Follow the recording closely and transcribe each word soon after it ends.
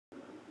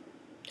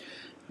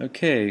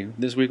Okay,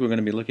 this week we're going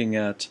to be looking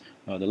at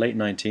the late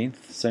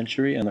 19th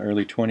century and the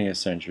early 20th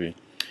century.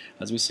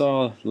 As we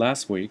saw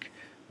last week,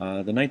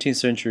 the 19th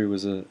century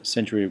was a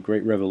century of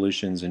great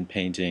revolutions in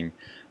painting.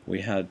 We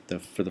had,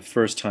 for the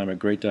first time, a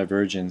great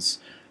divergence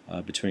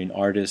between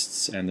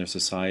artists and their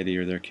society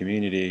or their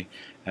community,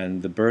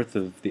 and the birth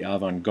of the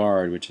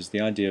avant-garde, which is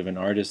the idea of an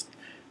artist,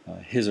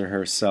 his or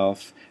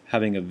herself,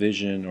 having a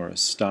vision or a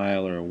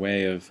style or a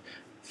way of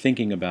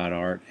thinking about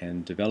art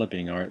and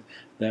developing art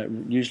that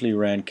usually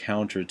ran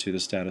counter to the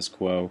status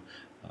quo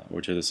or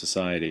to the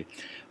society.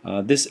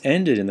 This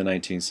ended in the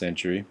 19th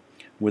century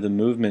with a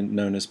movement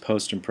known as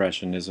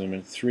post-impressionism,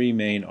 and three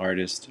main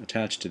artists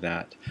attached to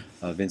that: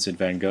 Vincent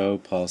van Gogh,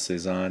 Paul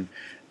Cézanne,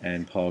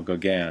 and Paul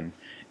Gauguin.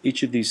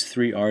 Each of these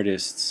three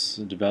artists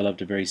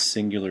developed a very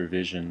singular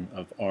vision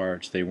of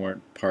art. They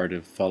weren't part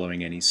of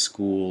following any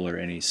school or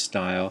any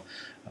style.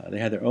 They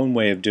had their own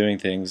way of doing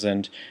things,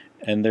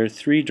 and their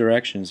three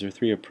directions, their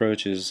three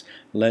approaches,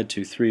 led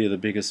to three of the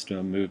biggest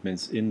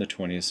movements in the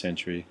 20th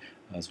century,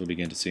 as we'll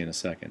begin to see in a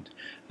second.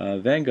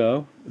 Van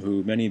Gogh,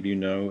 who many of you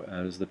know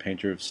as the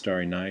painter of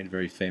Starry Night,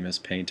 very famous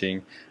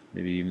painting,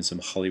 maybe even some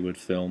Hollywood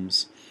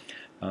films,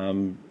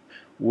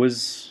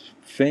 was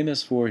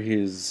famous for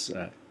his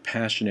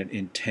passionate,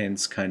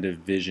 intense kind of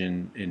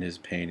vision in his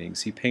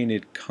paintings. He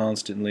painted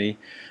constantly,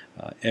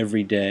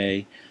 every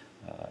day,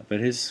 but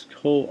his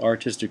whole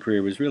artistic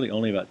career was really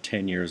only about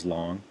 10 years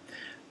long.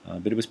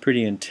 But it was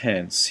pretty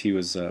intense. He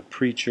was a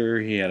preacher.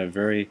 He had a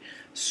very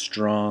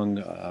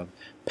strong,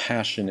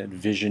 passionate,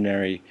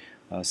 visionary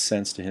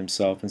sense to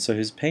himself, and so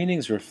his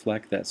paintings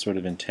reflect that sort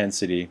of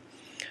intensity,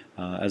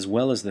 as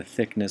well as the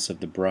thickness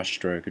of the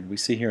brushstroke. And we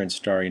see here in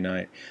Starry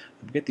Night,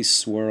 we get these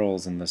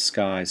swirls in the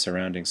sky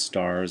surrounding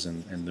stars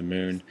and the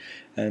moon.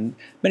 And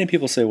many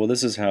people say, well,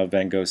 this is how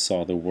Van Gogh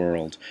saw the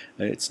world.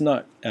 It's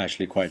not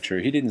actually quite true.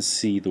 He didn't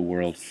see the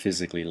world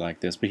physically like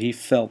this, but he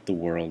felt the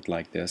world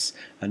like this.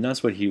 And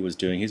that's what he was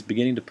doing. He's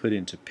beginning to put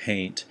into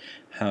paint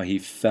how he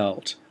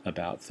felt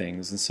about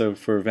things. And so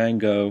for Van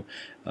Gogh,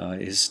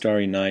 his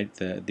Starry Night,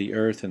 the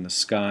earth and the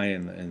sky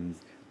and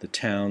the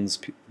towns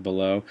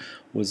below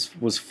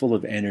was full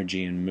of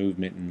energy and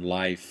movement and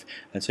life,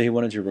 and so he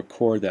wanted to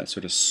record that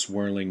sort of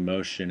swirling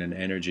motion and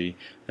energy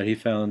that he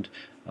found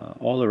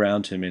all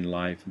around him in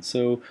life. And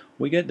so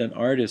we get an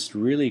artist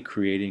really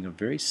creating a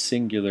very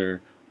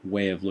singular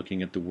way of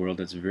looking at the world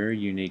that's very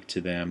unique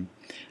to them.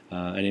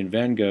 And in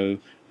Van Gogh,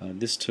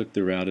 this took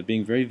the route of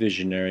being very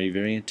visionary,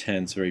 very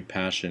intense, very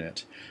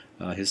passionate.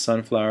 His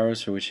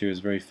sunflowers, for which he was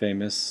very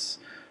famous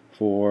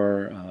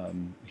for,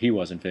 he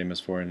wasn't famous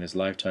for in his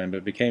lifetime,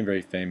 but became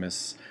very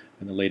famous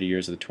in the later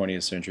years of the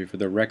 20th century for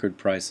the record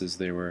prices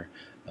they were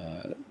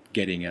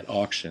getting at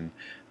auction.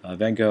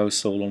 Van Gogh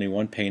sold only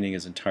one painting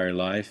his entire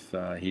life.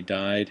 He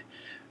died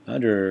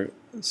under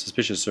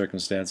suspicious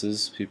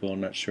circumstances. People are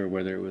not sure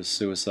whether it was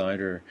suicide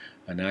or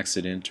an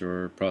accident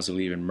or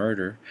possibly even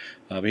murder,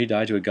 but he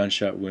died to a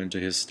gunshot wound to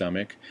his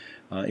stomach,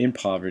 in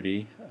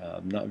poverty,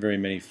 not very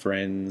many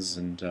friends,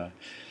 and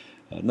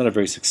not a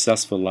very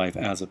successful life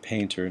as a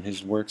painter, and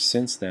his works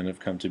since then have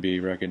come to be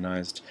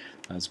recognized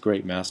as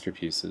great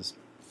masterpieces.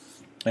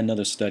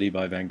 Another study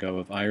by Van Gogh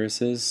of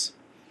irises.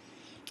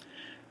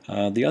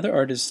 The other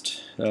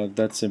artist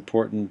that's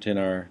important in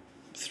our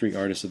three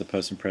artists of the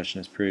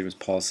post-impressionist period was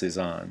Paul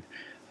Cézanne.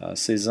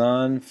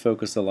 Cézanne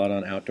focused a lot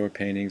on outdoor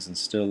paintings and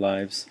still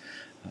lifes.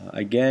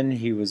 Again,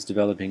 he was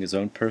developing his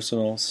own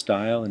personal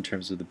style in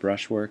terms of the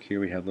brushwork. Here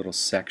we have little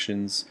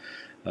sections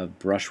of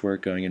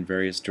brushwork going in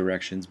various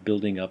directions,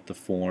 building up the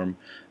form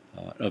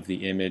of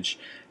the image.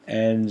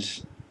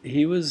 And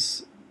he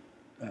was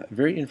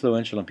very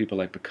influential on people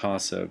like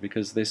Picasso,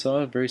 because they saw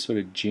a very sort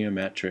of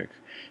geometric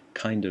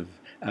kind of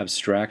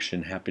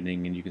abstraction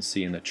happening, and you can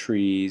see in the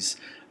trees,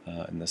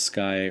 in the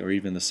sky, or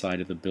even the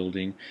side of the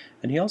building.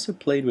 And he also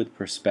played with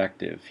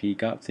perspective. He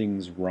got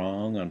things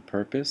wrong on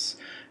purpose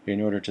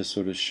in order to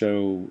sort of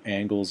show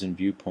angles and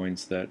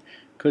viewpoints that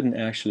couldn't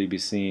actually be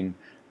seen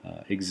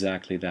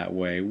exactly that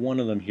way. One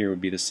of them here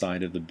would be the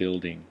side of the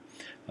building.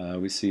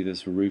 We see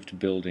this roofed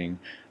building,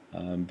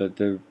 but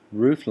the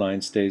roof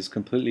line stays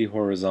completely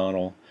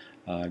horizontal,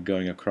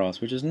 going across,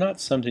 which is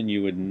not something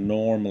you would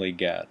normally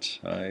get.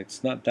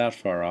 It's not that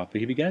far off,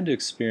 but he began to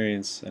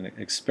experience and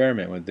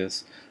experiment with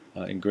this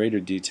in greater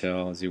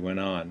detail as he went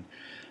on.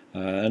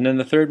 And then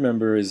the third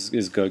member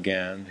is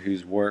Gauguin,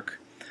 whose work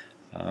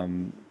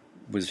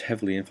was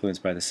heavily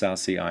influenced by the South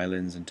Sea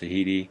Islands and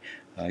Tahiti.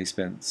 He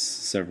spent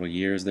several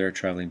years there,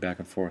 traveling back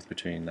and forth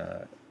between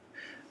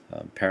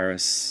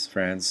Paris,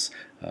 France,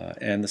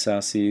 and the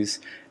South Seas.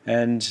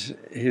 And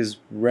his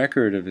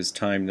record of his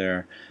time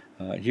there,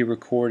 he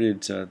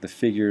recorded the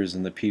figures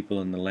and the people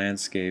and the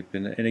landscape,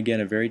 and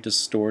again, a very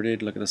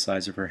distorted, look at the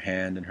size of her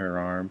hand and her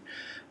arm,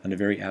 in a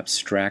very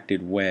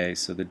abstracted way.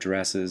 So the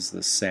dresses,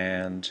 the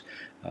sand,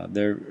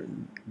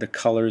 the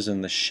colors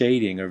and the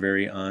shading are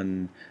very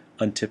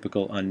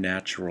untypical,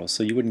 unnatural.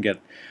 So you wouldn't get,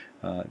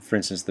 for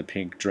instance, the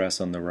pink dress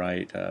on the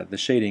right. The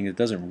shading, it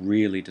doesn't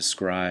really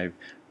describe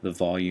the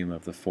volume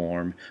of the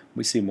form.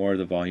 We see more of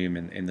the volume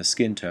in the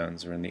skin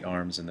tones or in the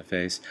arms and the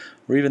face,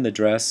 or even the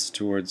dress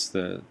towards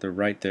the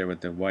right there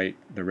with the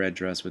red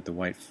dress with the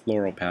white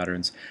floral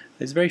patterns.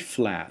 It's very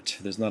flat.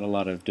 There's not a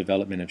lot of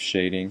development of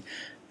shading.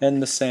 And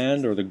the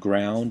sand or the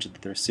ground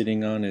that they're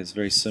sitting on is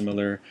very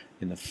similar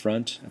in the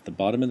front, at the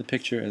bottom of the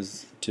picture,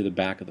 as to the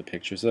back of the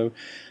picture. So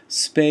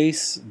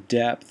space,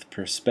 depth,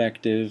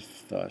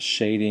 perspective,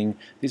 shading,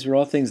 these were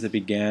all things that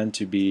began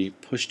to be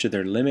pushed to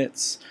their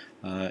limits,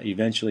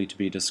 eventually to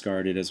be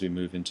discarded as we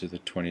move into the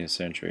 20th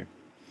century.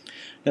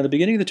 Now, the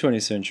beginning of the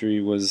 20th century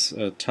was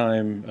a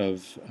time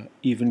of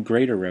even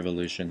greater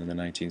revolution than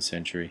the 19th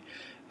century.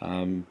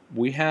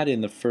 We had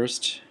in the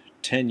first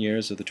 10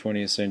 years of the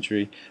 20th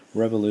century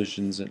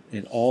revolutions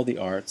in all the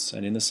arts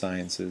and in the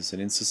sciences and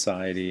in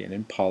society and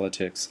in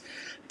politics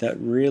that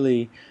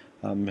really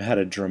had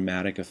a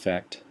dramatic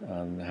effect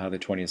on how the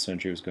 20th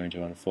century was going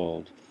to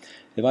unfold.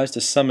 If I was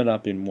to sum it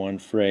up in one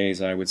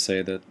phrase, I would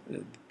say that at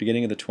the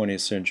beginning of the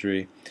 20th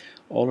century,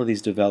 all of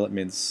these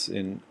developments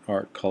in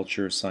art,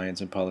 culture, science,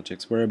 and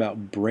politics were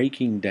about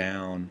breaking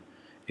down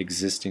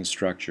existing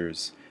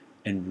structures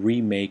and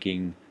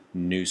remaking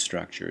new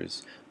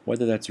structures,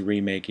 whether that's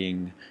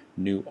remaking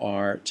new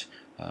art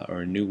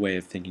or a new way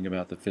of thinking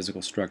about the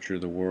physical structure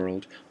of the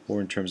world, or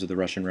in terms of the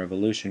Russian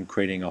Revolution,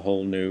 creating a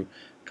whole new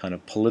kind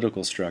of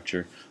political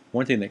structure.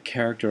 One thing that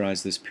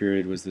characterized this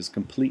period was this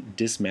complete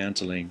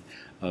dismantling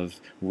of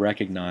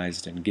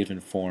recognized and given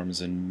forms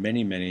in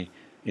many, many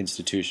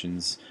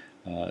institutions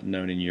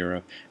known in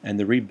Europe, and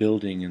the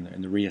rebuilding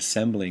and the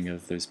reassembling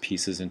of those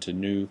pieces into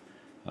new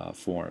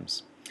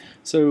forms.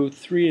 So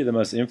three of the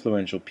most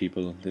influential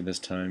people in this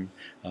time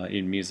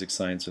in music,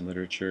 science, and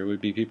literature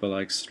would be people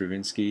like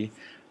Stravinsky,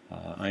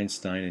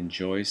 Einstein, and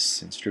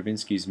Joyce. In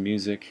Stravinsky's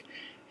music,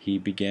 he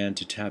began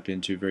to tap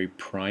into very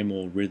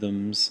primal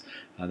rhythms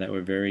that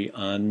were very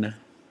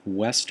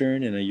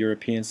un-Western in a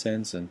European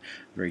sense and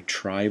very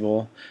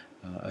tribal.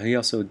 He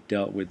also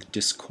dealt with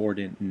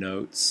discordant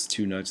notes,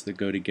 two notes that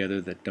go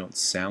together that don't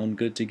sound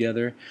good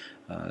together.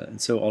 And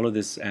so all of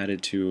this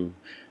added to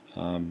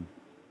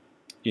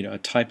a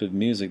type of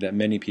music that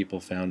many people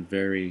found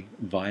very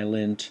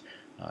violent,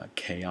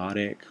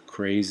 chaotic,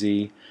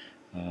 crazy.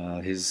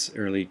 His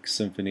early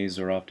symphonies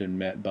are often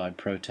met by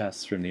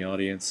protests from the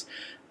audience.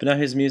 But now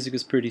his music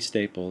is pretty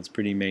staple. It's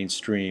pretty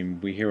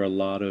mainstream. We hear a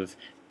lot of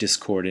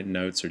discordant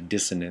notes or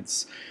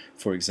dissonance.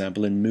 For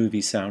example, in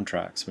movie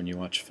soundtracks, when you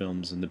watch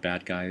films and the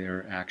bad guy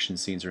or action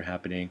scenes are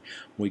happening,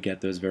 we get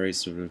those very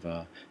sort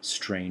of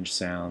strange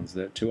sounds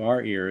that to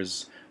our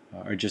ears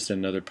are just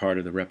another part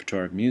of the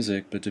repertoire of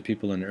music, but to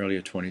people in the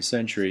earlier 20th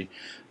century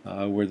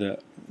were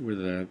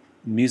the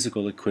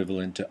musical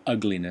equivalent to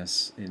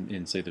ugliness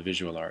in say, the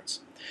visual arts.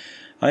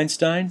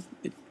 Einstein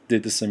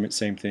did the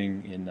same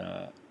thing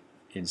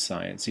in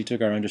science. He took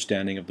our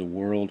understanding of the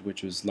world,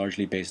 which was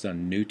largely based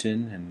on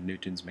Newton and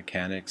Newton's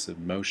mechanics of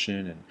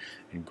motion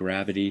and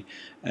gravity,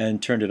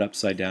 and turned it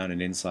upside down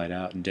and inside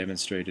out and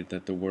demonstrated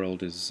that the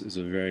world is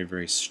a very,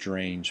 very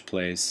strange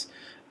place.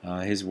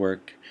 His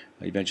work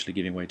eventually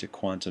giving way to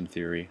quantum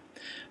theory.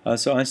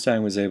 So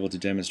Einstein was able to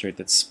demonstrate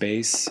that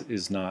space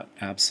is not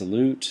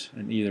absolute,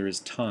 and neither is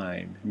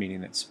time,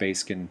 meaning that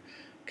space can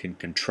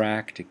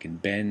contract, it can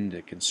bend,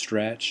 it can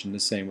stretch, and the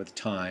same with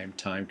time.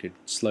 Time could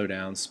slow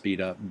down, speed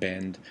up,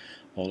 bend,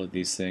 all of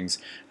these things.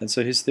 And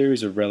so his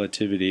theories of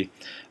relativity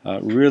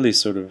really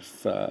sort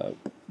of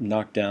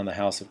knocked down the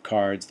house of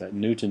cards that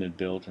Newton had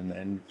built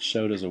and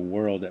showed us a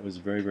world that was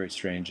very, very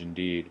strange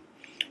indeed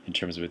in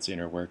terms of its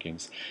inner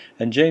workings.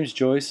 And James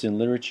Joyce in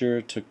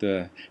literature took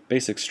the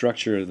basic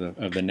structure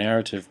of the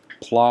narrative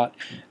plot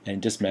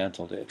and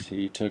dismantled it.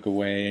 He took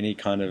away any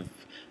kind of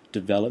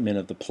development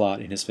of the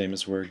plot in his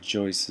famous work,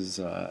 Joyce's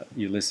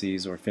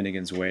Ulysses or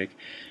Finnegan's Wake,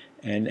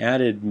 and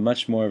added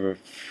much more of a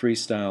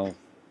freestyle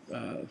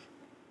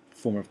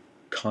form of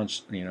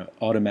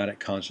automatic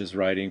conscious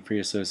writing, free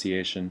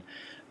association,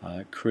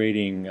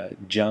 creating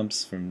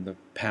jumps from the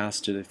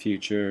past to the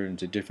future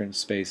into different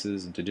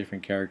spaces, into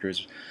different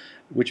characters,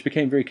 which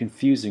became very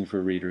confusing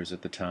for readers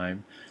at the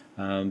time.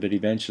 But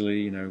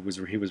eventually,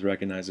 he was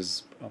recognized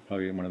as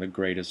probably one of the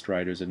greatest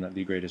writers, if not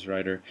the greatest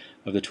writer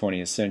of the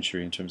 20th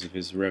century in terms of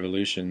his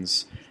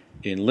revolutions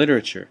in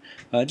literature.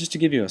 Just to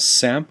give you a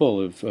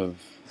sample of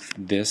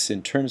this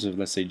in terms of,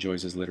 let's say,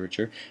 Joyce's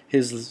literature,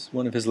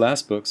 one of his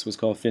last books was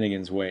called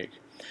Finnegan's Wake.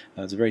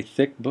 It's a very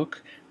thick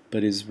book,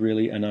 but is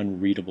really an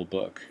unreadable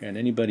book. And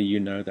anybody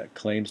that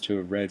claims to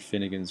have read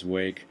Finnegan's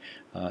Wake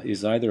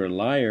is either a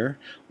liar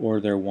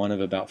or they're one of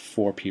about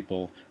 4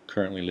 people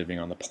currently living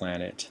on the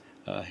planet.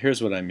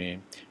 Here's what I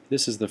mean.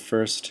 This is the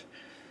first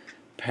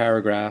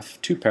paragraph,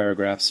 2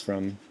 paragraphs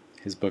from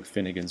his book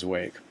Finnegan's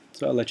Wake.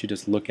 So I'll let you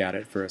just look at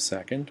it for a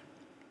second.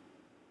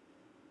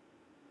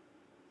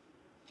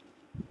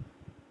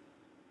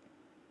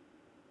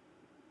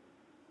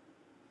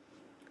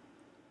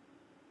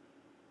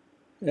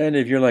 And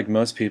if you're like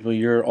most people,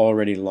 you're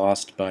already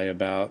lost by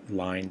about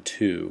line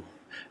 2.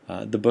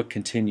 The book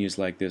continues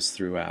like this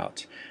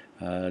throughout.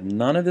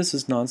 None of this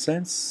is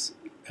nonsense.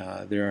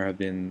 There have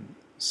been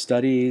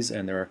studies,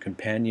 and there are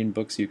companion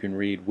books you can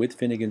read with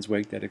Finnegan's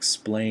Wake that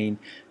explain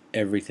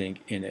everything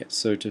in it.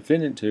 So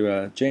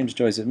to James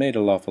Joyce, it made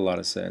an awful lot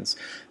of sense.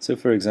 So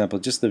for example,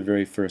 just the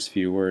very first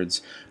few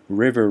words,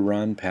 river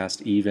run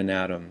past Eve and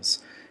Adams.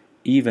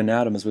 Eve and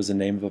Adams was the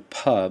name of a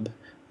pub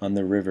on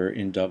the river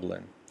in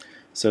Dublin.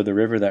 So the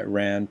river that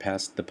ran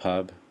past the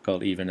pub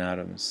called Eve and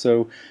Adams.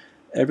 So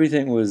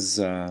everything was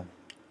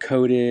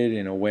coded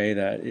in a way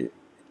that it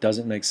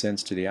doesn't make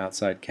sense to the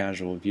outside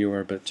casual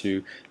viewer, but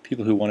to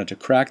people who wanted to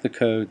crack the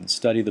code and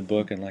study the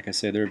book, and like I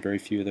say, there are very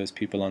few of those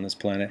people on this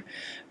planet,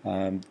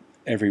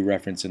 every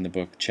reference in the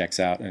book checks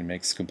out and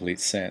makes complete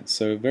sense.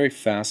 So a very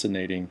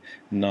fascinating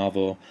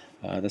novel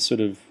that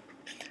sort of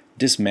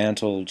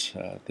dismantled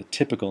the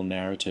typical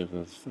narrative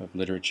of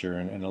literature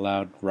and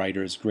allowed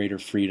writers greater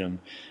freedom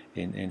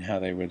in how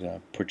they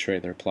would portray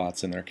their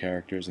plots and their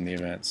characters and the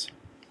events.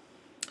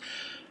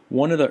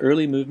 One of the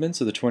early movements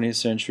of the 20th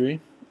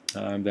century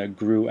that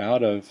grew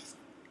out of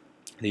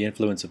the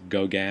influence of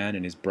Gauguin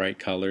and his bright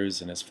colors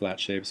and his flat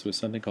shapes was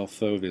something called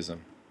Fauvism.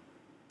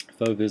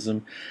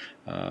 Fauvism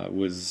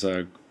was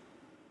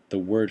the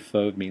word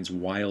fauve means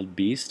wild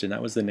beast, and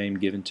that was the name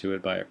given to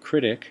it by a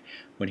critic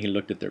when he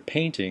looked at their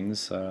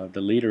paintings. The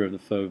leader of the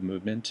Fauve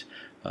movement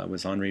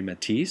was Henri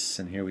Matisse,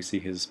 and here we see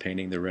his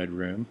painting The Red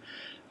Room.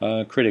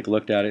 A critic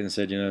looked at it and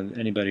said, you know,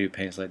 anybody who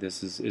paints like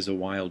this is a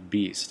wild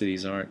beast.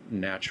 These aren't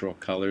natural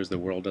colors. The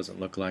world doesn't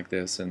look like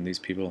this, and these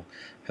people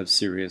have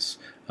serious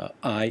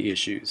eye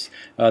issues.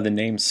 The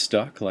name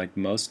stuck. Like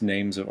most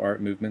names of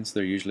art movements,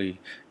 they're usually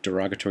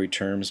derogatory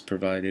terms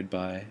provided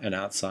by an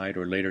outside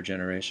or later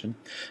generation.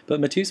 But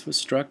Matisse was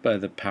struck by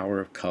the power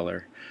of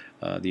color.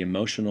 The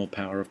emotional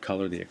power of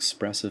color, the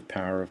expressive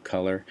power of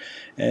color,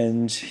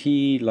 and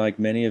he, like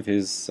many of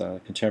his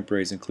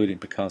contemporaries, including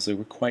Picasso,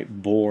 were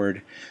quite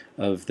bored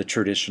of the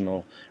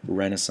traditional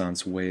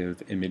Renaissance way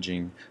of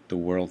imaging the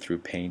world through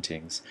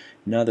paintings.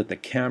 Now that the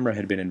camera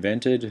had been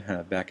invented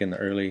back in the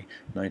early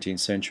 19th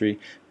century,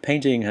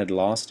 painting had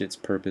lost its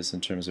purpose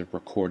in terms of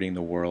recording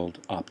the world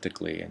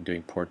optically and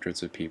doing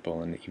portraits of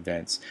people and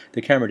events.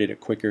 The camera did it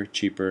quicker,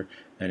 cheaper,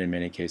 and in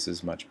many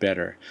cases much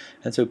better.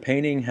 And so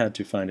painting had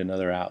to find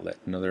another outlet,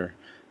 another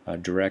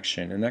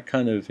direction, and that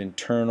kind of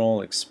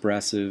internal,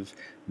 expressive,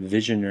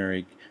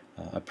 visionary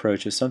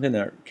approach is something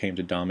that came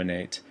to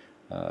dominate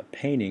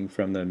painting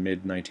from the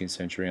mid-19th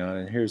century on.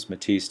 And here's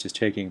Matisse just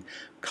taking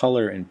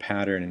color and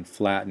pattern and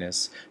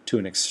flatness to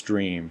an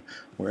extreme,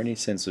 where any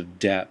sense of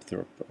depth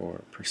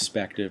or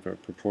perspective or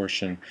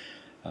proportion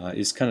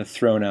is kind of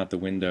thrown out the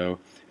window.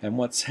 And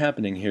what's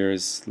happening here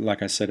is,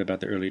 like I said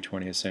about the early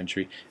 20th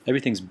century,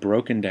 everything's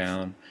broken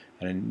down,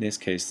 and in this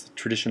case,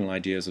 traditional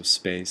ideas of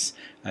space,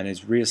 and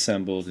is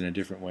reassembled in a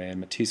different way. And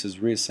Matisse has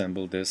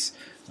reassembled this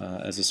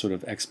as a sort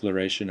of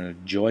exploration and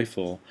a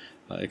joyful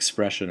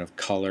expression of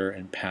color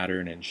and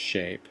pattern and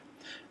shape.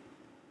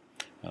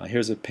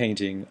 Here's a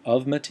painting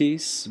of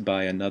Matisse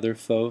by another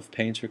Fauve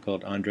painter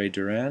called André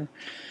Derain.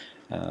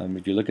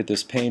 If you look at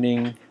this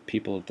painting,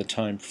 people at the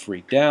time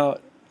freaked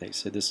out. They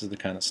said, this is the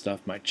kind of stuff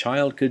my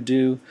child could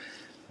do.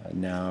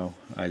 Now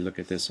I look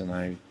at this and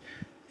I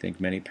think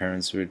many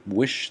parents would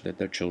wish that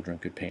their children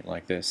could paint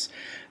like this.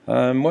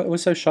 What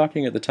was so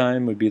shocking at the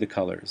time would be the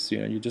colors. You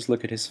know, you just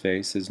look at his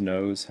face. His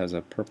nose has a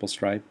purple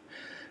stripe,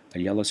 a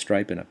yellow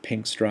stripe, and a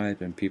pink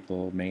stripe, and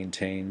people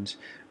maintained,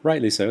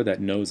 rightly so, that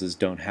noses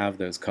don't have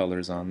those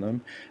colors on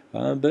them.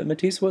 But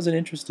Matisse wasn't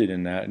interested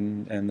in that,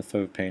 and the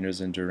Fauve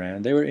painters in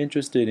Derain. They were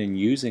interested in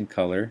using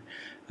color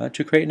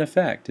to create an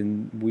effect,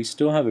 and we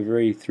still have a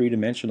very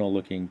three-dimensional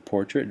looking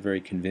portrait, a very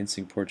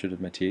convincing portrait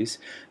of Matisse,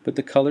 but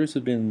the colors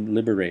have been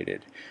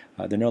liberated.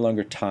 They're no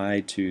longer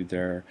tied to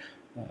their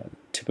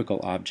typical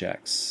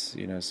objects.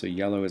 You know, so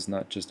yellow is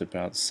not just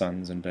about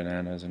suns and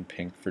bananas, and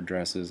pink for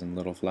dresses and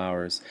little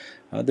flowers.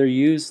 They're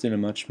used in a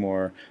much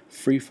more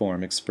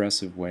free-form,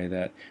 expressive way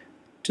that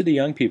to the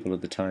young people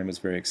at the time was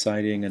very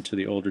exciting, and to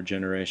the older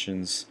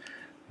generations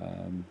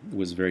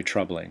was very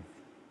troubling.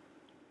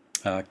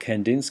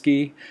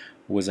 Kandinsky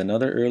was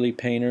another early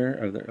painter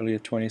of the early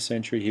 20th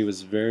century. He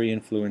was very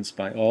influenced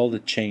by all the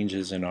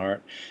changes in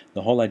art,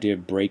 the whole idea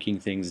of breaking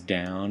things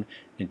down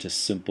into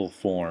simple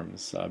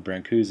forms.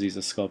 Brancusi is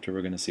a sculptor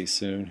we're going to see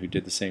soon who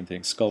did the same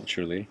thing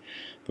sculpturally.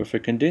 But for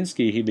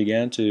Kandinsky, he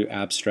began to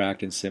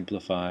abstract and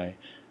simplify,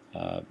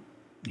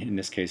 in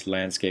this case,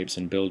 landscapes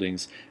and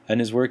buildings, and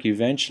his work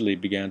eventually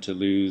began to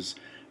lose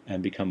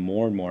and become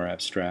more and more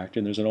abstract.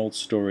 And there's an old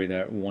story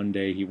that one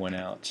day he went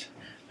out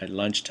at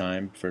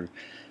lunchtime for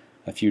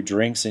a few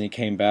drinks, and he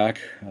came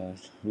back a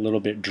little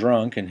bit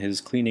drunk, and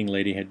his cleaning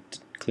lady had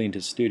cleaned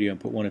his studio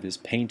and put one of his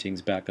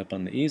paintings back up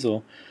on the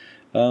easel,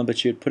 but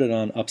she had put it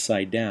on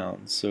upside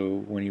down. So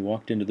when he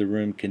walked into the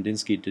room,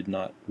 Kandinsky did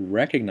not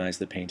recognize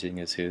the painting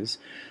as his,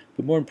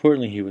 but more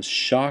importantly, he was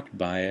shocked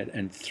by it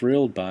and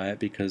thrilled by it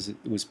because it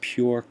was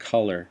pure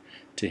color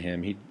to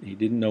him. He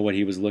didn't know what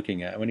he was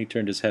looking at. When he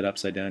turned his head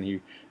upside down,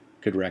 he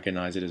could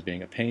recognize it as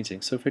being a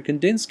painting. So for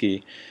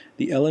Kandinsky,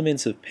 the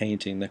elements of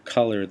painting, the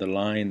color, the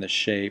line, the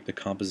shape, the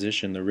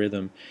composition, the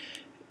rhythm,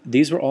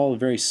 these were all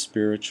very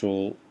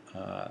spiritual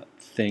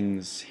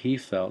things he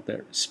felt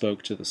that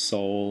spoke to the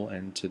soul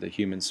and to the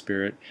human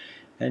spirit,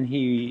 and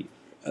he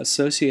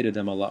associated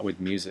them a lot with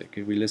music.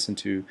 If we listen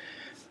to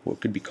what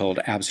could be called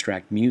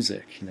abstract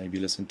music, if you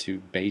listen to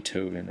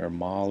Beethoven or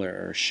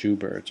Mahler or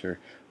Schubert or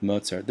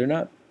Mozart, they're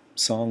not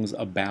songs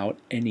about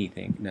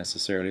anything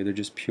necessarily. They're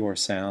just pure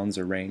sounds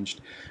arranged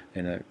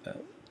in a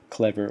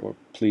clever or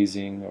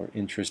pleasing or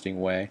interesting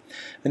way.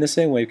 In the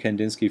same way,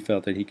 Kandinsky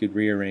felt that he could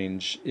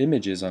rearrange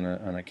images on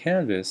a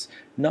canvas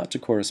not to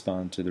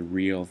correspond to the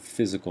real,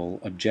 physical,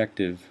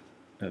 objective,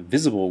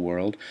 visible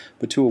world,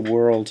 but to a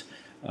world,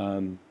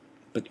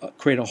 but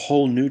create a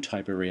whole new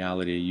type of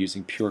reality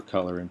using pure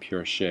color and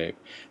pure shape.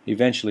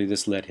 Eventually,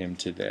 this led him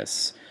to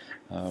this,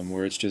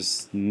 where it's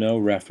just no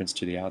reference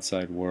to the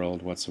outside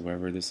world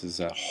whatsoever. This is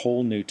a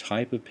whole new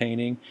type of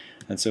painting,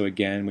 and so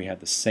again, we have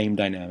the same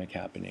dynamic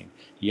happening.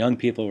 Young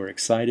people were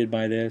excited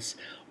by this.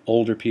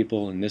 Older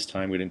people, and this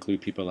time would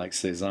include people like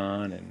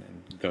Cézanne and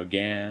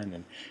Gauguin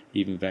and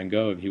even Van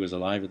Gogh, if he was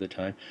alive at the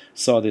time,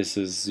 saw this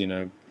as,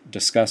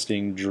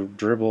 disgusting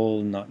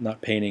dribble,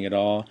 not painting at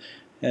all.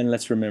 And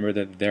let's remember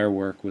that their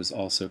work was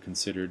also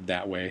considered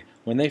that way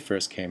when they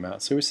first came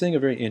out. So we're seeing a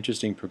very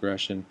interesting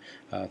progression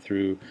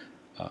through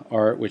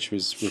art, which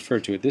was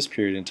referred to at this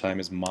period in time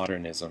as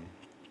modernism.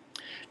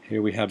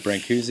 Here we have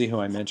Brancusi, who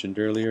I mentioned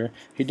earlier.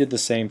 He did the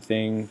same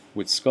thing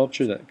with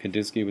sculpture that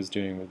Kandinsky was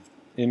doing with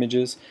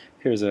images.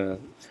 Here's a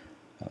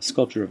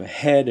sculpture of a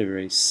head, a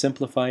very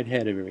simplified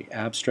head, a very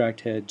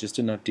abstract head, just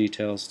enough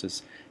details to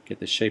get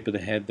the shape of the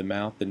head, the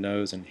mouth, the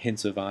nose, and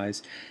hints of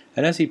eyes.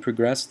 And as he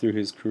progressed through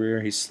his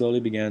career, he slowly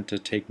began to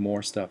take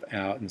more stuff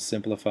out and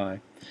simplify.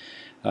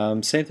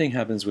 Same thing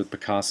happens with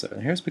Picasso.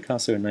 And here's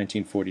Picasso in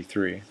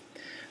 1943.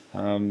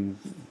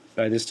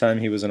 By this time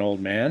he was an old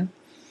man,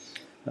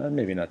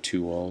 maybe not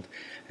too old,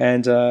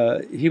 and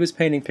he was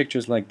painting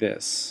pictures like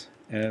this.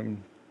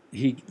 And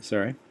he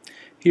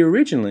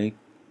originally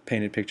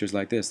painted pictures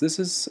like this. This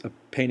is a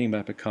painting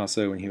by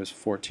Picasso when he was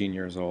 14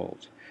 years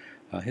old.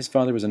 His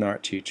father was an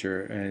art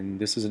teacher, and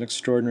this is an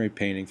extraordinary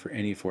painting for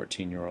any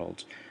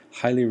 14-year-old.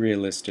 Highly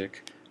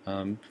realistic,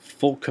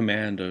 full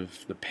command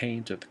of the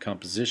paint, of the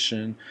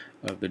composition,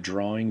 of the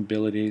drawing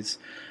abilities.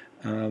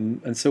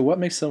 And so what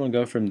makes someone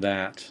go from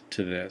that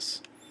to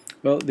this?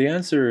 Well, the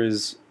answer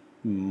is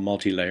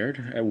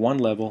multi-layered. At one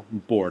level,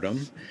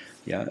 boredom.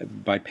 Yeah,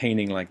 by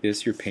painting like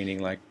this, you're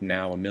painting like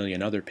now a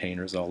million other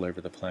painters all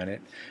over the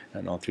planet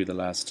and all through the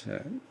last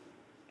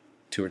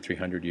 200 or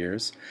 300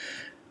 years.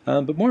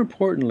 But more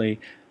importantly,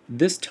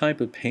 this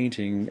type of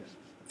painting,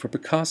 for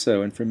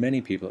Picasso and for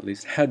many people at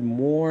least, had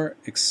more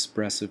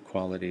expressive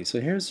quality. So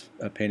here's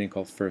a painting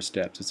called First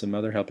Steps. It's a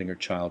mother helping her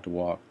child to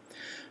walk.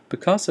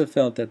 Picasso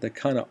felt that the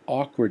kind of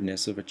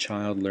awkwardness of a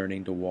child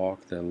learning to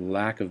walk, the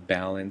lack of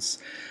balance,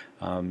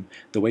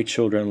 the way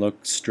children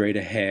look straight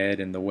ahead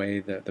and the way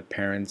that the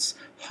parents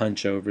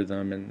hunch over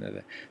them and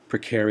the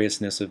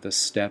precariousness of the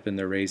step in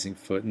the raising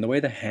foot and the way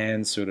the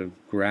hands sort of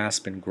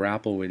grasp and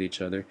grapple with each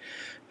other.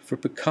 For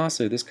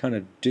Picasso, this kind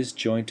of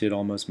disjointed,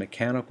 almost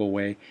mechanical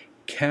way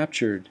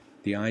captured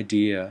the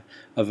idea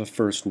of a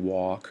first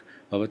walk,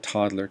 of a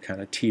toddler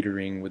kind of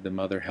teetering with the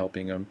mother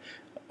helping him,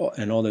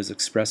 and all those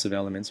expressive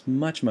elements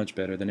much, much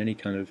better than any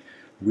kind of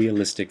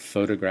realistic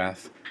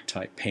photograph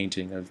type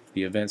painting of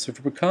the event. So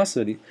for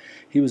Picasso,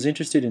 he was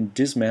interested in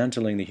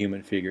dismantling the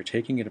human figure,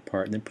 taking it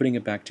apart and then putting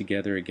it back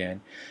together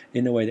again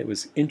in a way that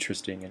was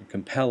interesting and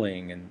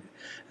compelling.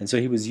 And so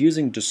he was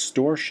using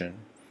distortion.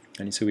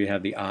 And so we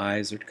have the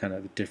eyes are kind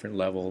of different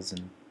levels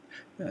and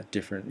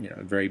different,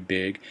 very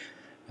big,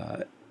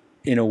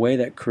 in a way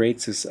that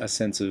creates a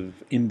sense of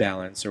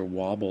imbalance or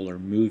wobble or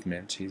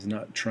movement. He's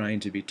not trying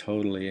to be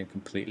totally and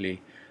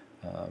completely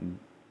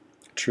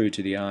true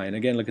to the eye. And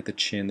again, look at the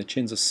chin. The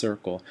chin's a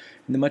circle.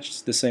 In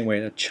much the same way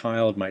a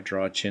child might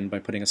draw a chin by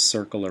putting a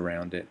circle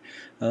around it.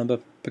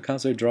 But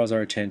Picasso draws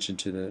our attention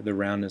to the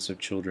roundness of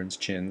children's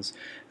chins.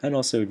 And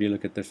also if you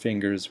look at the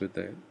fingers with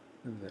the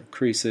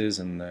creases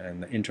and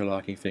the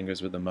interlocking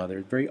fingers with the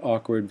mother. Very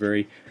awkward,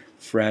 very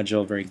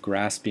fragile, very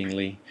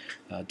graspingly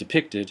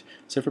depicted.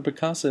 So for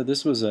Picasso,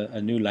 this was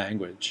a new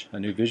language, a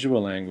new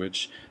visual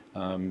language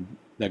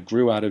that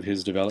grew out of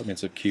his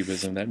developments of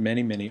Cubism that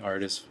many, many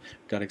artists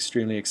got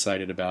extremely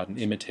excited about and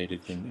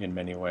imitated in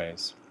many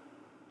ways.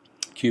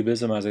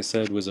 Cubism, as I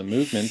said, was a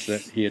movement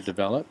that he had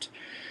developed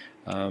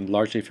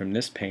largely from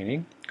this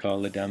painting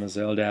called Les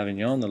Demoiselles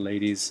d'Avignon, the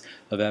Ladies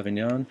of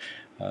Avignon,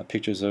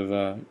 pictures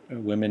of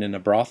women in a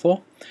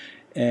brothel.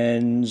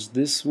 And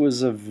this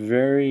was a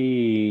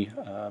very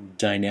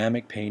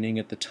dynamic painting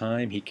at the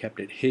time. He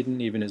kept it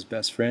hidden. Even his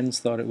best friends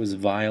thought it was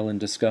vile and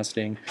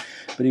disgusting.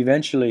 But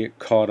eventually it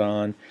caught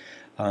on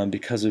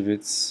because of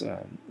its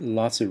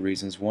lots of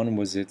reasons. One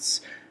was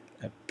its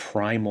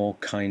primal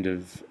kind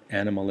of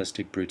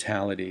animalistic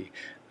brutality.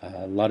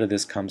 A lot of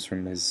this comes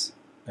from his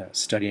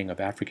studying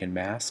of African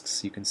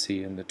masks. You can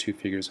see in the two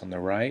figures on the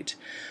right,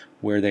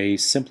 where they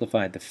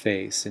simplified the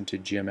face into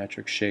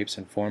geometric shapes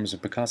and forms,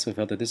 and Picasso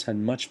felt that this had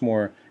much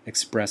more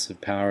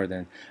expressive power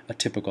than a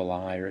typical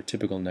eye or a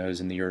typical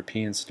nose in the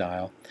European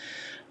style.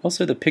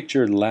 Also, the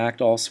picture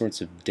lacked all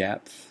sorts of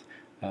depth.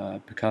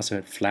 Picasso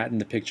had flattened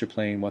the picture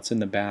plane. What's in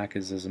the back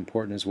is as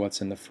important as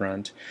what's in the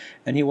front.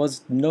 And he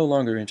was no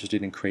longer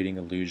interested in creating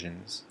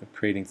illusions, of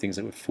creating things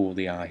that would fool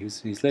the eye.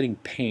 He's letting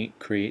paint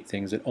create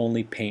things that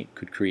only paint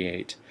could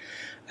create.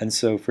 And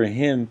so for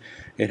him,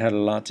 it had a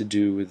lot to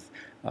do with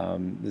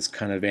this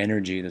kind of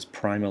energy, this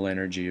primal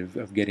energy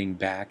of getting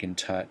back in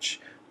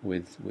touch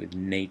with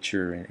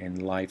nature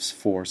and life's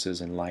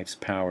forces and life's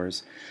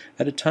powers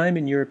at a time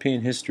in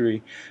European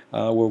history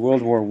where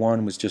World War I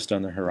was just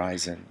on the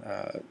horizon.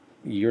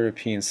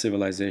 European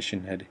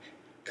civilization had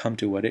come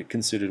to what it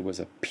considered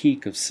was a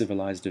peak of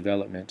civilized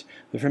development.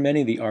 But for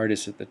many of the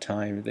artists at the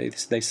time,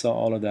 they saw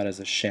all of that as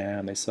a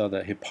sham. They saw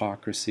the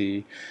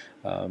hypocrisy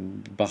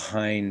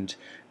behind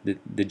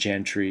the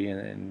gentry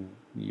and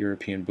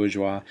European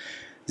bourgeois,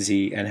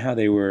 and how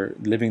they were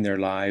living their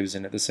lives,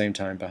 and at the same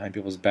time behind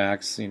people's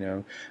backs,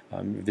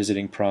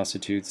 visiting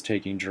prostitutes,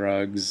 taking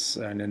drugs,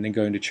 and then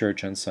going to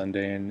church on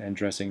Sunday and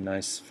dressing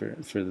nice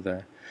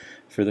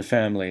for the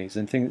families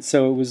and things.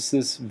 So it was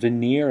this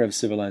veneer of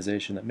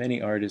civilization that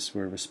many artists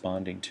were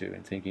responding to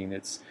and thinking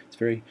it's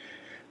very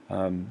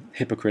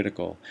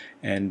hypocritical,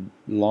 and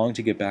longed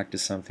to get back to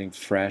something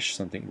fresh,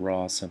 something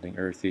raw, something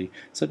earthy,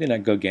 something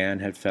that Gauguin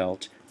had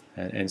felt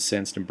and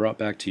sensed and brought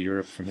back to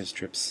Europe from his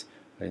trips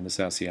in the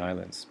South Sea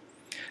Islands.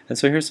 And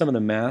so here's some of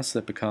the masks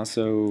that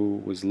Picasso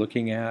was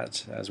looking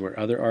at, as were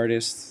other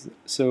artists.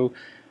 So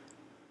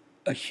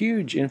a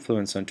huge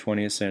influence on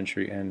 20th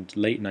century and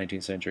late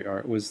 19th century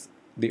art was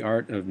the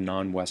art of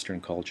non-Western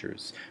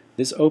cultures.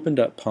 This opened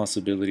up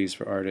possibilities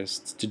for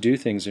artists to do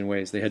things in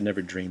ways they had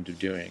never dreamed of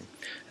doing.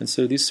 And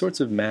so these sorts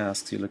of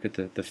masks, you look at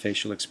the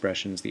facial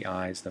expressions, the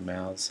eyes, the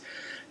mouths,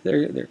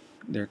 they're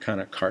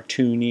kind of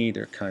cartoony,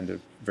 they're kind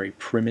of very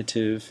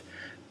primitive.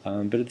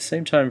 But at the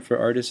same time, for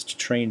artists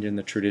trained in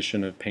the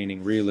tradition of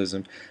painting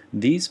realism,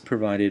 these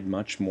provided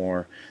much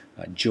more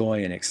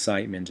joy and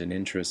excitement and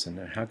interest in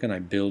how can I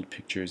build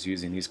pictures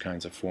using these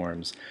kinds of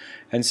forms.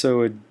 And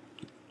so it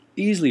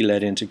easily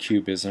led into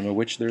Cubism, of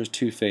which there's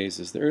two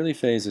phases. The early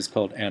phase is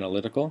called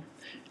analytical.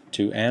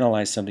 To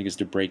analyze something is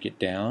to break it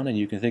down, and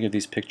you can think of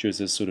these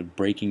pictures as sort of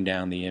breaking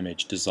down the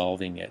image,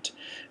 dissolving it.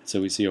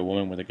 So we see a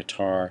woman with a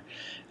guitar,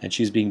 and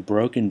she's being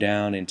broken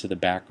down into the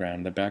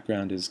background. The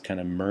background is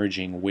kind of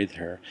merging with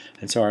her,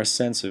 and so our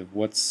sense of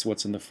what's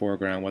in the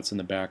foreground, what's in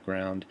the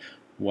background,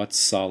 what's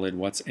solid,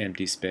 what's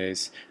empty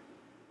space,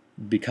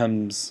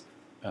 becomes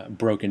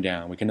broken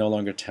down. We can no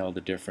longer tell the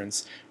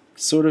difference.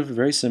 Sort of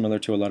very similar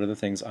to a lot of the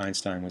things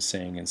Einstein was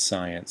saying in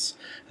science.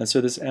 And so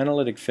this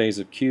analytic phase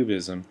of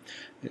Cubism,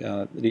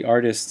 the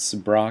artists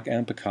Braque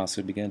and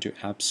Picasso began to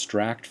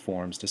abstract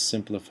forms to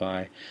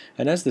simplify,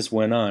 and as this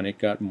went on, it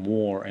got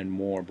more and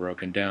more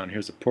broken down.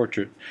 Here's a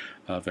portrait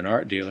of an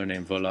art dealer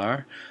named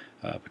Vollard,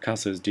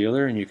 Picasso's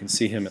dealer, and you can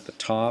see him at the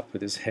top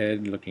with his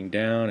head looking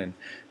down, and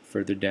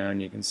further down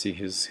you can see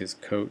his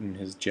coat and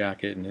his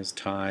jacket and his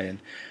tie,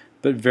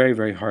 but very,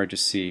 very hard to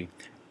see.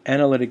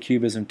 Analytic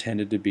Cubism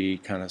tended to be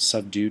kind of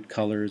subdued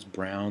colors,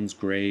 browns,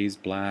 grays,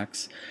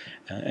 blacks,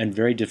 and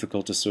very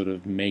difficult to sort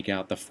of make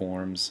out the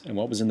forms. And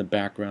what was in the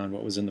background,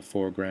 what was in the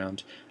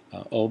foreground,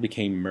 all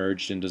became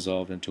merged and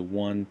dissolved into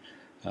one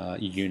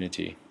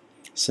unity.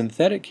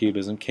 Synthetic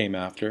Cubism came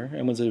after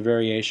and was a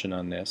variation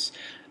on this.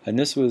 And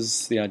this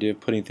was the idea of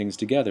putting things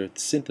together,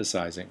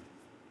 synthesizing.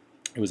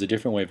 It was a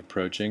different way of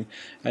approaching,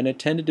 and it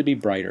tended to be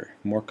brighter,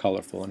 more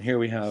colorful. And here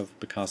we have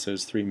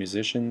Picasso's Three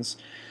Musicians,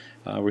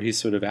 where he's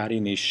sort of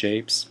adding these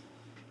shapes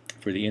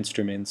for the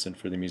instruments and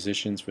for the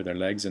musicians, for their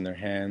legs and their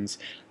hands,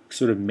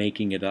 sort of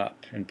making it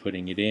up and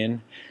putting it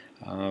in.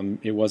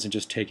 It wasn't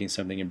just taking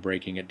something and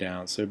breaking it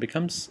down. So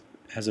it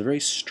has a very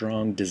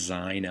strong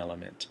design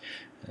element.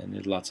 And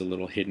there's lots of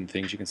little hidden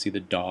things. You can see the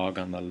dog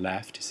on the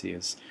left. You see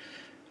his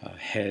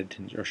head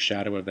or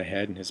shadow of the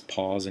head and his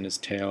paws and his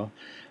tail.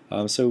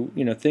 So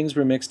things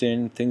were mixed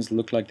in. Things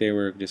looked like they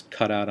were just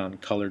cut out on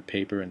colored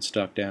paper and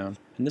stuck down.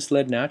 And this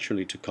led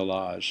naturally to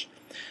collage.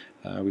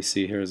 We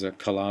see here is a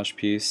collage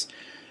piece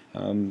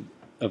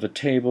of a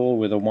table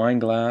with a wine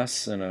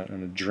glass and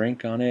a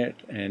drink on it,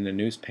 and a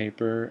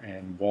newspaper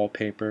and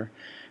wallpaper.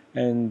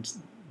 And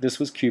this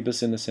was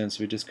Cubist in the sense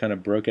we just kind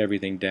of broke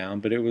everything down,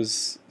 but it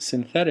was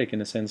synthetic in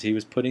the sense he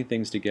was putting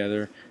things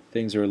together.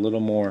 Things are a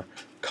little more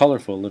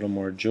colorful, a little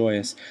more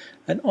joyous.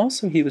 And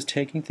also he was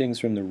taking things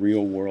from the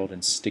real world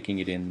and sticking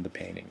it in the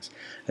paintings.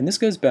 And this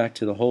goes back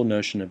to the whole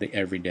notion of the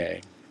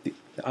everyday.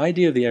 The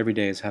idea of the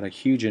everyday has had a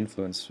huge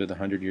influence for the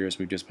 100 years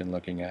we've just been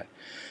looking at.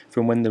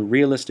 From when the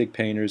realistic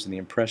painters and the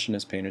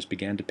impressionist painters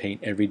began to paint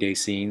everyday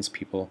scenes,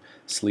 people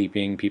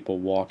sleeping, people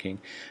walking,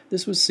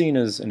 this was seen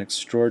as an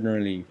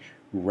extraordinarily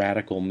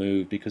radical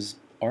move because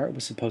art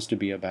was supposed to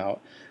be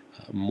about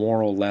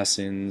moral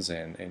lessons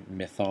and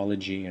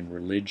mythology and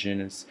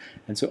religion.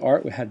 And so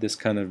art had this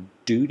kind of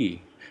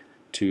duty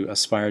to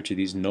aspire to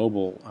these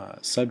noble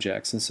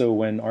subjects. And so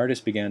when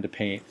artists began to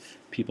paint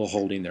people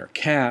holding their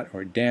cat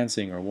or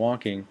dancing or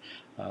walking,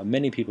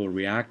 many people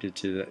reacted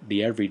to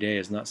the everyday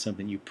as not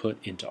something you put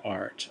into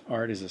art.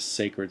 Art is a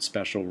sacred,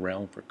 special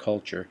realm for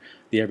culture.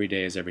 The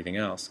everyday is everything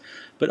else.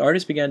 But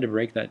artists began to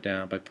break that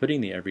down by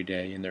putting the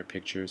everyday in their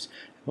pictures.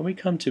 When we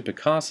come to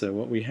Picasso,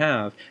 what we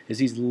have is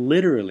he's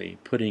literally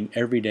putting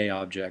everyday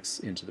objects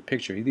into the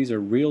picture. These are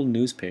real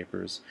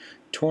newspapers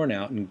torn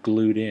out and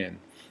glued in.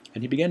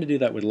 And he began to do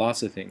that with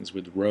lots of things,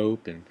 with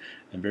rope and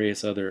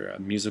various other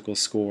musical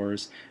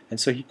scores.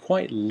 And so he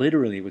quite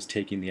literally was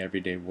taking the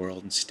everyday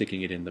world and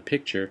sticking it in the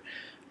picture,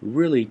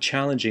 really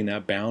challenging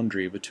that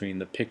boundary between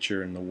the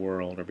picture and the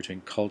world, or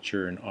between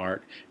culture and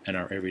art and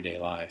our everyday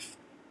life.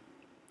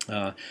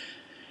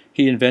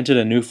 He invented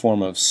a new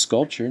form of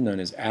sculpture known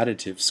as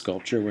additive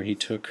sculpture, where he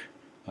took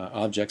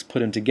objects,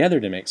 put them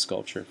together to make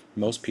sculpture.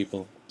 Most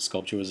people,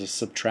 sculpture was a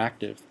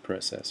subtractive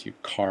process. You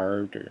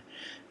carved or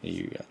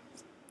you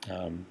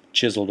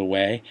chiseled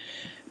away.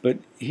 But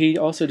he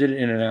also did it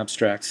in an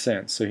abstract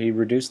sense. So he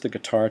reduced the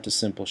guitar to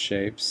simple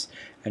shapes,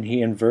 and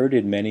he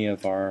inverted many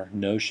of our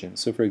notions.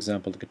 So for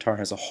example, the guitar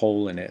has a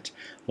hole in it.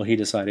 Well, he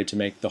decided to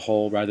make the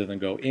hole, rather than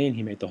go in,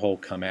 he made the hole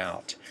come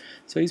out.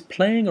 So he's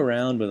playing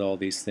around with all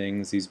these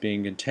things. He's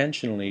being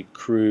intentionally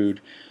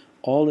crude,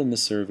 all in the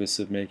service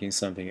of making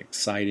something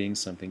exciting,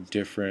 something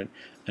different,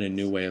 and a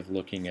new way of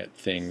looking at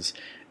things.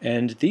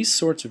 And these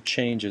sorts of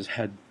changes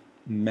had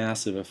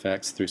massive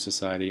effects through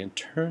society in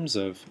terms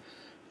of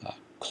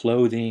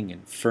clothing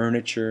and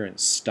furniture and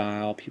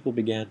style. People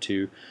began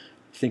to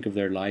think of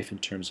their life in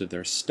terms of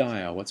their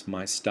style. What's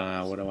my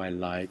style? What do I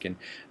like? And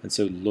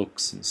so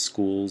looks and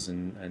schools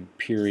and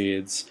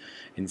periods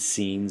and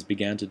scenes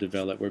began to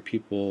develop where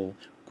people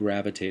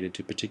gravitated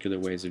to particular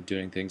ways of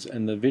doing things.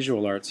 And the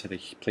visual arts had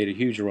played a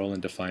huge role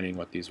in defining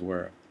what these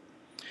were.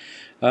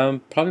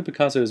 Probably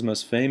Picasso's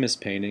most famous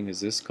painting is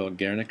this, called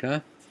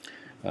Guernica.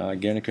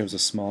 Guernica was a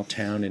small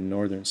town in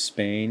northern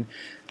Spain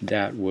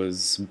that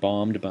was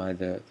bombed by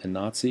the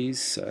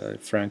Nazis.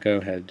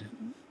 Franco had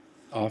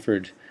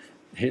offered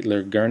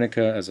Hitler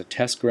Guernica as a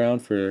test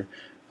ground for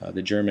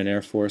the German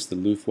Air Force, the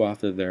Luftwaffe,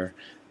 their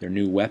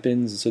new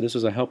weapons. So this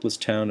was a helpless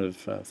town of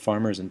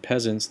farmers and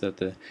peasants that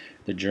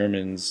the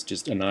Germans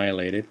just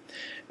annihilated.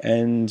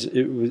 And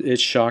it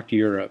shocked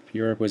Europe.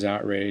 Europe was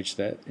outraged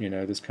that, you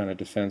know, this kind of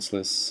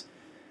defenseless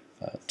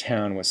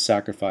town was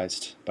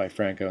sacrificed by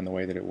Franco in the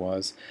way that it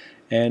was.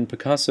 And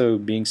Picasso,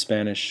 being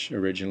Spanish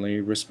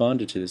originally,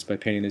 responded to this by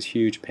painting this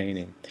huge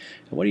painting.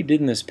 And what he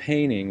did in this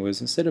painting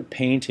was, instead of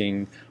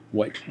painting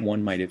what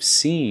one might have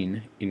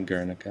seen in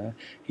Guernica,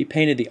 he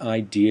painted the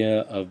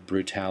idea of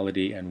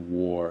brutality and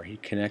war. He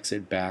connects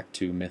it back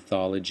to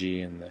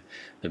mythology and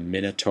the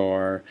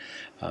Minotaur.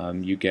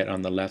 You get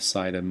on the left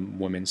side a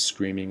woman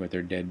screaming with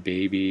her dead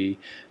baby.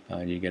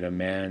 You get a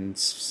man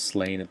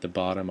slain at the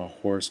bottom, a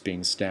horse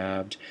being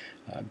stabbed,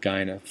 a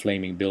guy in a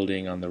flaming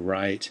building on the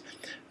right.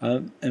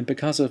 And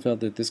Picasso felt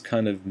that this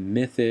kind of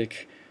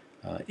mythic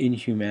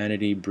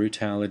inhumanity,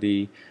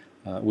 brutality,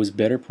 was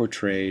better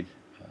portrayed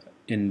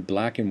in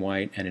black and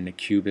white and in a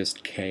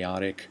cubist,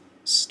 chaotic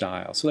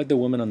style. So like the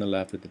woman on the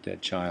left with the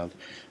dead child.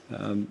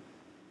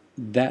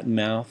 That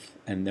mouth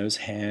and those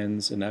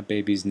hands and that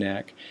baby's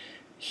neck,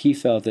 he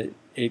felt that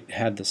it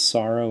had the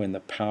sorrow and the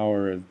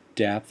power of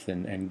depth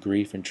and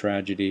grief and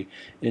tragedy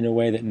in a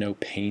way that no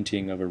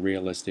painting of a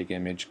realistic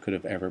image could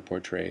have ever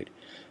portrayed.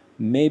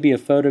 Maybe a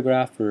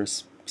photograph for a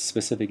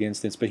specific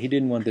instance, but he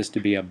didn't want this to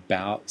be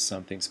about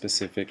something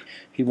specific.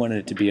 He wanted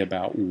it to be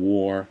about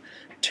war,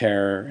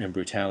 terror, and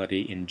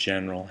brutality in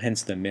general,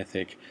 hence the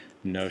mythic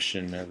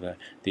notion of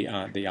the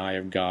eye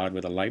of God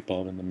with a light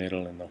bulb in the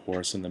middle and the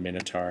horse and the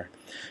Minotaur.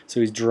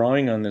 So he's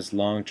drawing on this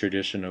long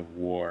tradition of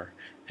war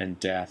and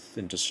death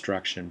and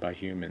destruction by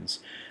humans.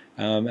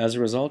 As a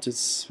result,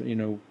 it's, you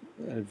know,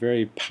 a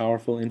very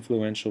powerful,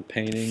 influential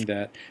painting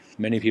that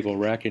many people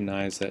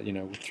recognize that, you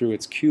know, through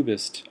its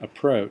cubist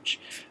approach,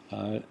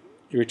 it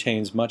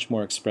retains much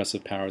more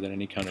expressive power than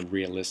any kind of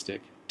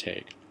realistic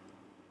take.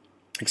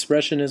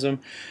 Expressionism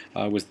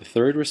was the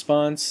third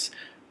response.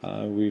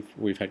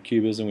 We've had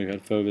Cubism, we've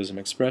had Fauvism.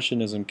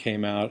 Expressionism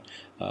came out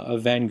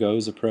of Van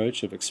Gogh's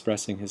approach of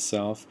expressing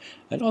himself,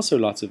 and also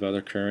lots of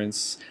other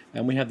currents.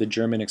 And we have the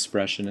German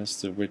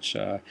Expressionists, of which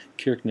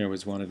Kirchner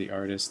was one of the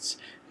artists.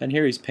 And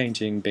here he's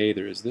painting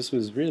bathers. This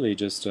was really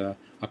just a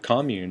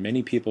commune.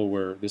 Many people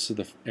were, this is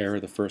the era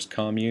of the first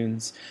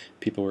communes.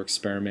 People were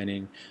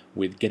experimenting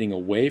with getting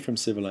away from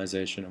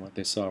civilization, and what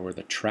they saw were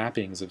the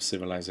trappings of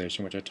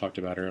civilization, which I talked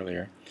about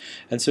earlier.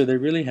 And so they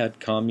really had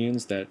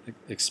communes that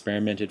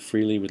experimented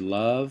freely with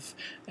love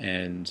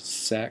and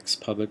sex,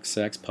 public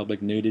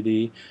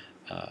nudity,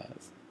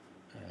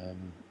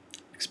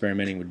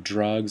 experimenting with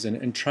drugs,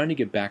 and trying to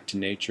get back to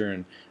nature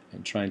and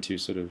trying to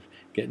sort of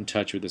get in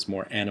touch with this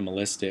more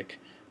animalistic,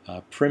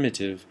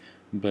 primitive,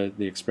 but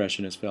the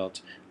Expressionists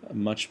felt a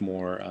much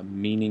more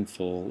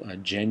meaningful,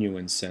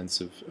 genuine sense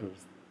of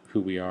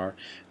who we are,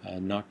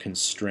 not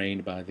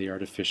constrained by the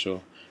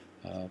artificial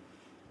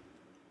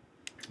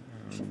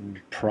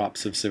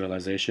props of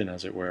civilization,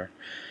 as it were.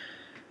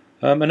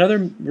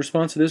 Another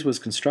response to this was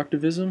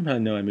constructivism. I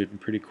know I'm moving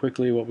pretty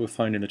quickly. What we'll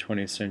find in the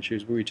 20th century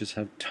is where we just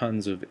have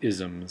tons of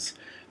isms,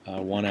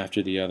 one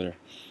after the other.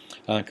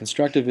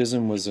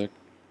 Constructivism was a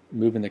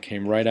movement that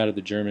came right out of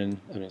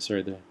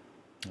the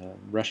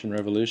Russian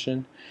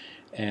Revolution,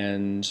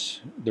 and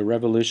the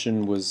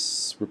revolution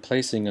was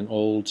replacing an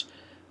old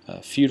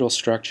feudal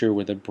structure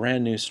with a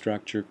brand new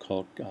structure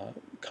called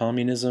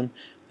communism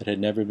that had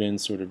never been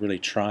sort of really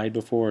tried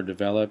before or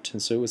developed,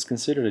 and so it was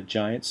considered a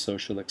giant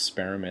social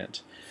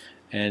experiment.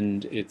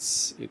 And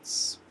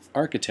its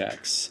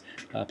architects,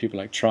 people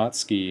like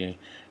Trotsky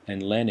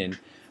and Lenin,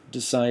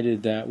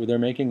 decided that they're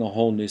making a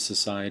whole new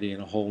society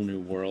and a whole new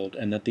world,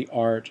 and that the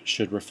art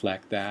should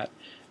reflect that,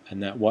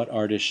 and that what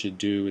artists should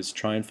do is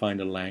try and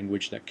find a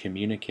language that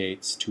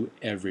communicates to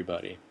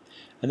everybody.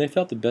 And they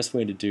felt the best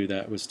way to do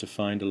that was to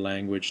find a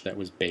language that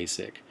was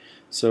basic.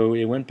 So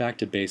it went back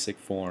to basic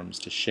forms,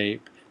 to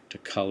shape, to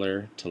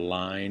color, to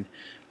line.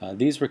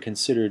 These were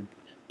considered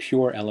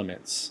pure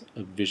elements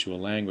of visual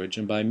language,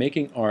 and by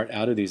making art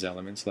out of these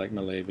elements, like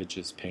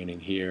Malevich's painting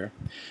here,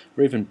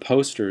 or even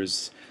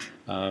posters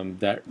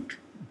that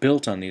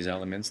built on these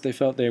elements, they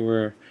felt they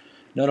were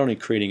not only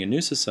creating a new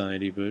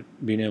society, but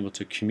being able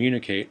to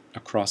communicate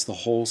across the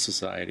whole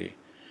society.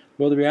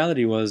 Well, the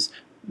reality was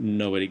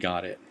nobody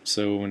got it.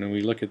 So when we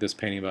look at this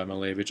painting by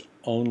Malevich,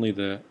 only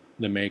the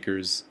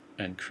makers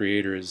and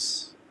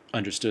creators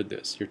understood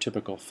this. Your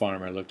typical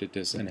farmer looked at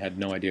this and had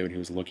no idea what he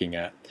was looking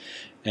at.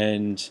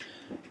 And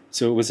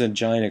so it was a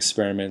giant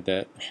experiment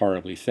that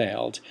horribly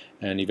failed,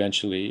 and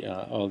eventually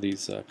all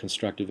these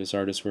constructivist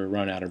artists were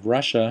run out of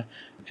Russia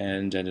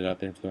and ended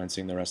up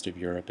influencing the rest of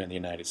Europe and the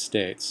United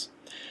States.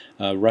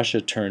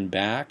 Russia turned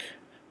back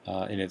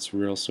in its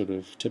real sort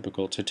of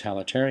typical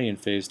totalitarian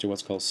phase to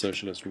what's called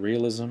socialist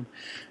realism,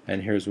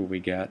 and here's where we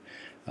get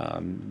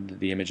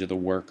the image of the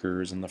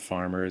workers and the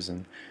farmers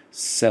and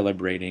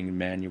celebrating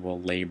manual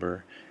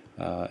labor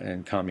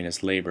and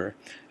communist labor.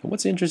 And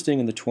what's interesting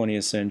in the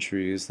 20th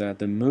century is that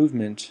the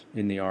movement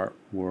in the art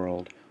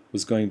world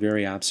was going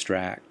very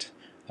abstract,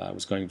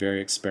 was going very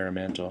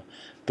experimental.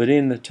 But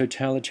in the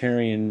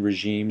totalitarian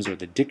regimes or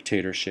the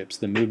dictatorships,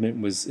 the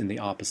movement was in the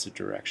opposite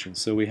direction.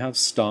 So we have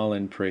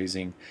Stalin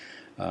praising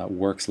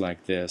works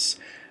like this.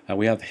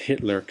 We have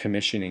Hitler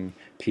commissioning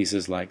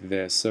pieces like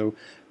this. So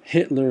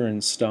Hitler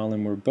and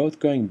Stalin were both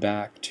going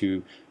back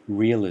to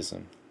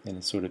realism in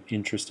a sort of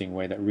interesting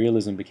way, that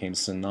realism became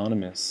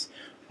synonymous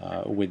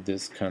with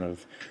this kind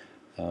of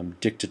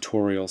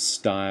dictatorial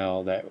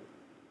style that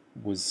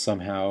was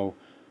somehow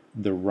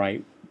the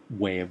right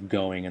way of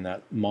going, and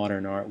that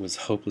modern art was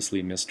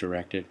hopelessly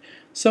misdirected.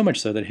 So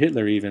much so that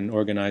Hitler even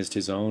organized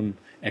his own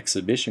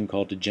exhibition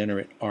called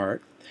Degenerate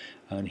Art,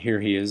 and here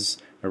he is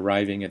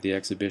arriving at the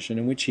exhibition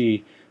in which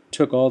he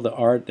took all the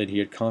art that he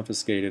had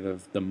confiscated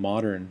of the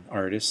modern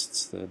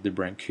artists, the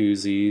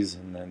Brancusis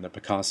and then the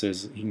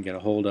Picassos he can get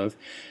a hold of,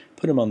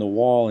 put them on the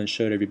wall and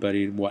showed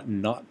everybody what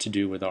not to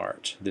do with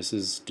art. This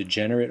is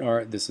degenerate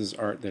art, this is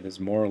art that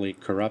is morally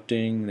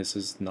corrupting, this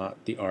is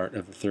not the art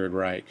of the Third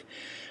Reich.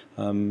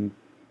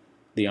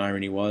 The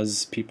irony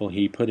was, people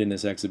he put in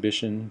this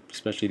exhibition,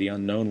 especially the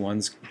unknown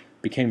ones,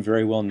 became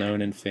very well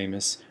known and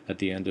famous at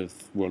the end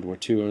of World War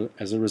II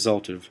as a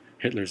result of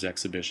Hitler's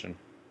exhibition.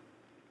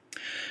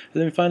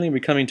 And then finally we're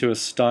coming to a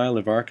style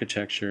of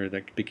architecture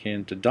that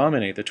began to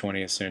dominate the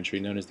 20th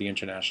century, known as the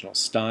International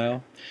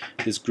Style.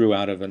 This grew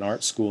out of an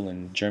art school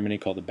in Germany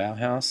called the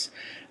Bauhaus,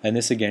 and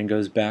this again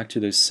goes back to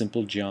those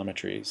simple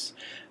geometries.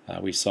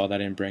 We saw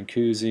that in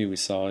Brancusi, we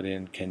saw it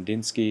in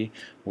Kandinsky,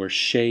 where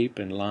shape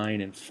and line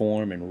and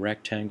form and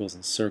rectangles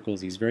and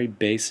circles, these very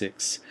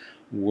basics,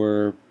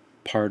 were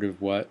part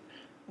of what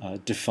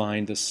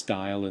defined the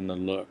style and the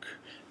look.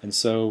 And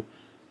so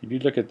if you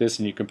look at this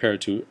and you compare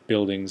it to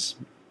buildings,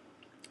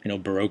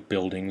 Baroque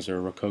buildings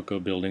or Rococo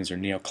buildings or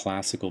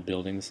neoclassical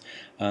buildings,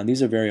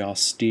 these are very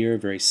austere,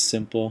 very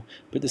simple,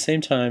 but at the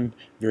same time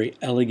very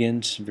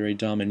elegant, very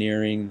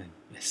domineering.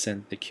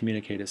 They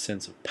communicate a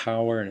sense of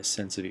power and a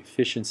sense of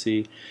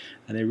efficiency,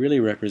 and they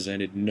really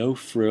represented no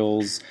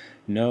frills,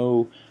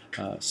 no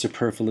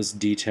superfluous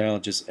detail,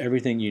 just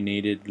everything you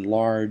needed,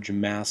 large,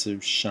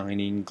 massive,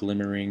 shining,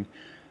 glimmering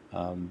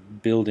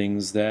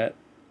buildings that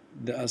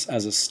as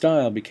a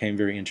style became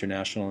very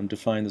international and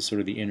defined the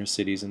sort of the inner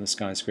cities and the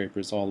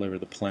skyscrapers all over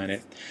the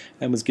planet,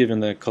 and was given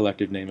the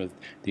collective name of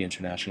the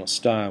International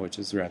Style, which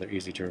is rather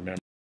easy to remember.